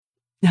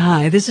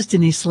Hi, this is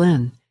Denise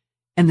Linn,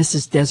 and this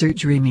is Desert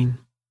Dreaming,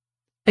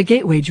 a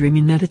gateway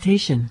dreaming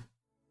meditation.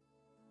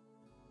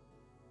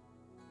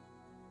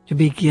 To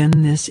begin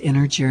this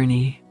inner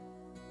journey,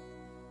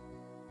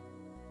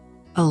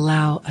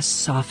 allow a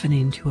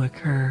softening to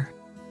occur.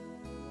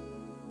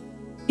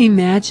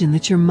 Imagine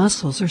that your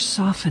muscles are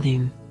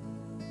softening.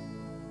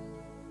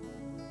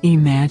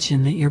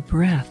 Imagine that your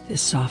breath is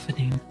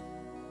softening.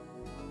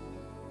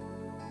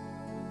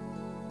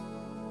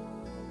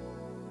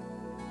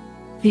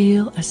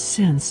 Feel a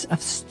sense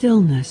of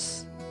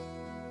stillness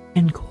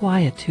and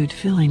quietude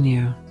filling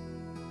you.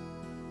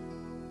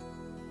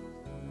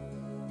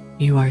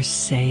 You are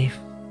safe.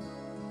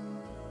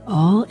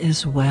 All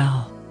is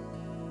well.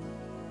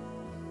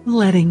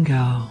 Letting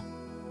go.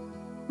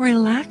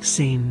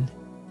 Relaxing.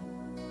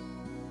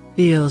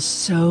 Feels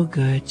so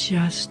good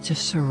just to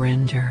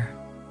surrender.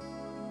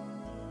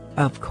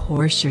 Of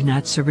course, you're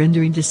not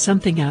surrendering to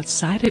something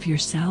outside of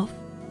yourself.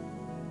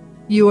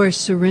 You are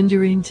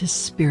surrendering to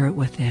spirit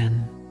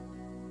within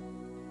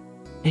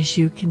as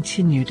you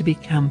continue to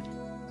become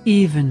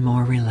even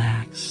more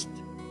relaxed,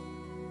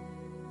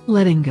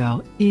 letting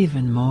go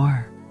even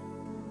more.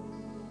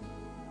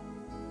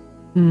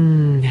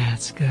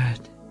 That's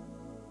good.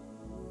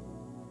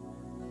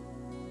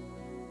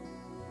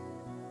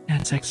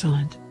 That's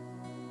excellent.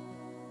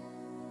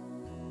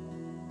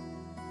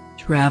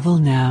 Travel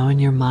now in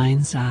your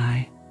mind's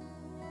eye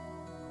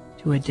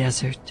to a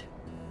desert.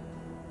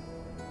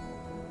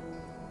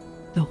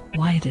 The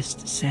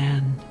whitest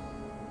sand,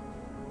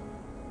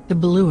 the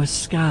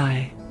bluest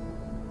sky.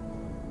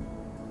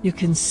 You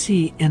can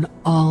see in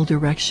all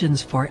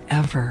directions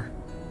forever.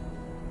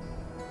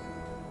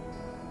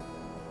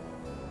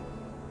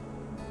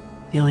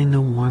 Feeling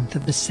the warmth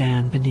of the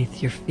sand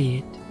beneath your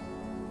feet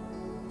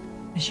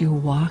as you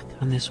walk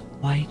on this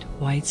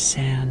white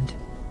sand.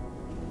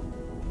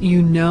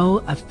 You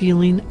know a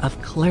feeling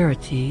of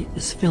clarity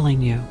is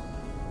filling you.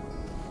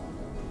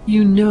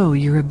 You know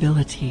your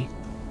ability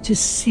to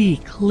see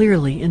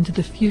clearly into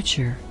the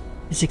future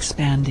is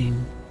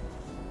expanding.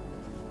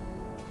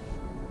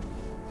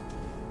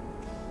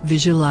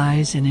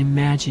 Visualize and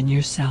imagine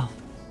yourself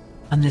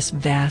on this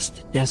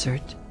vast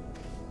desert,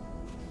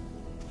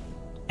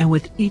 and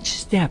with each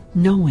step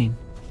knowing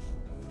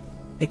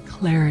that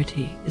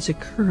clarity is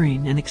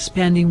occurring and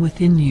expanding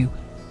within you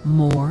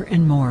more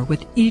and more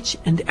with each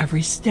and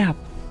every step.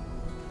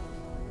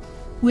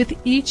 With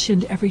each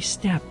and every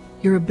step,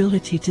 your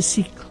ability to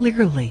see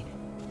clearly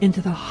into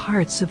the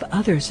hearts of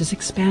others is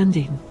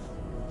expanding.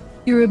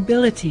 Your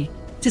ability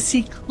to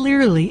see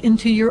clearly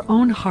into your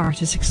own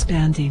heart is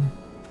expanding.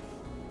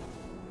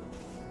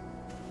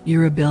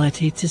 Your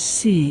ability to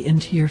see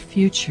into your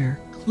future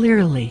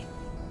clearly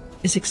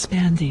is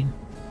expanding.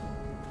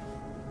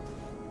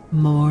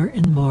 More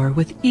and more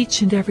with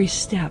each and every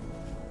step,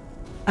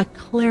 a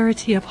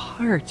clarity of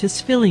heart is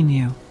filling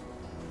you.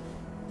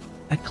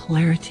 A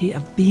clarity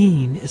of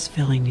being is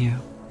filling you.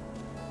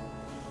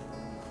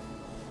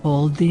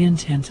 Hold the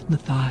intent and the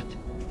thought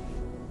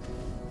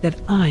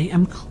that I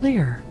am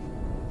clear.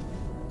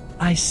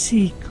 I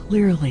see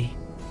clearly.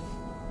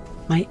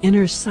 My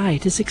inner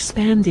sight is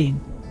expanding,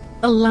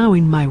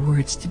 allowing my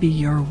words to be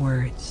your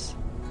words.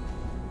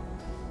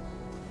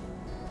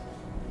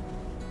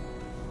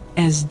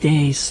 As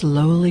day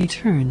slowly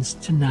turns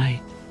to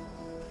night,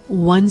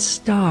 one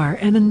star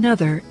and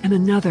another,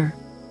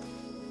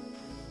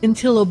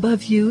 until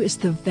above you is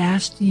the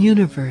vast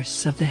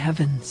universe of the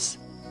heavens,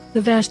 the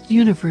vast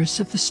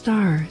universe of the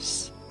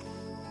stars.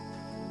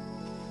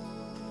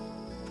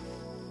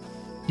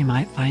 You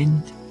might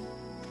find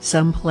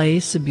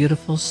someplace a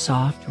beautiful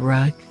soft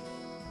rug,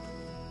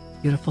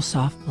 beautiful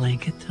soft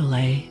blanket to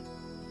lay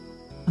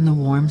on the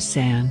warm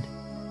sand,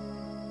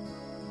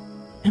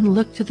 and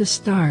look to the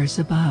stars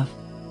above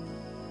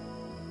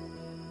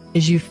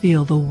as you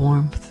feel the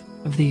warmth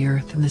of the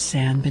earth and the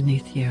sand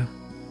beneath you.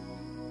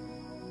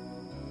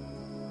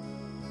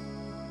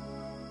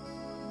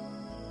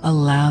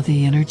 Allow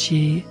the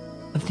energy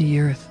of the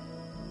earth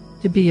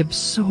to be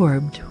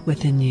absorbed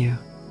within you.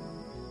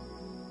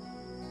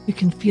 You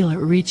can feel it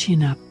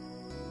reaching up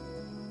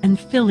and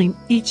filling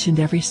each and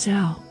every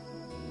cell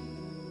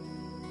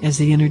as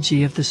the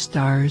energy of the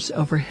stars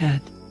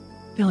overhead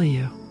fill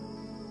you.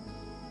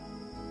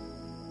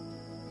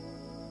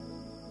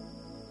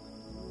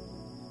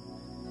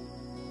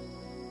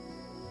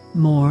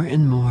 More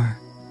and more,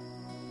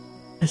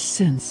 a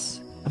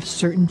sense of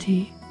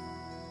certainty,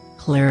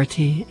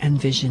 clarity, and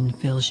vision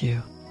fills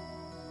you.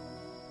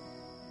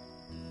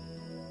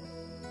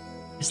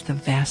 As the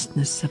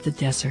vastness of the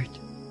desert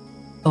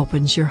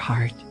opens your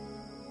heart,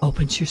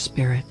 opens your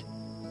spirit,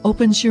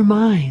 opens your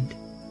mind,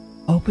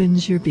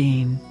 opens your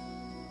being.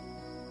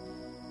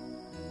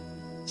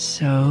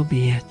 So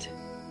be it,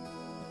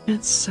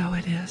 and so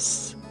it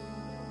is.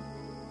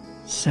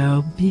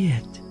 So be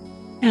it,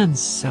 and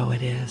so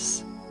it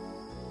is.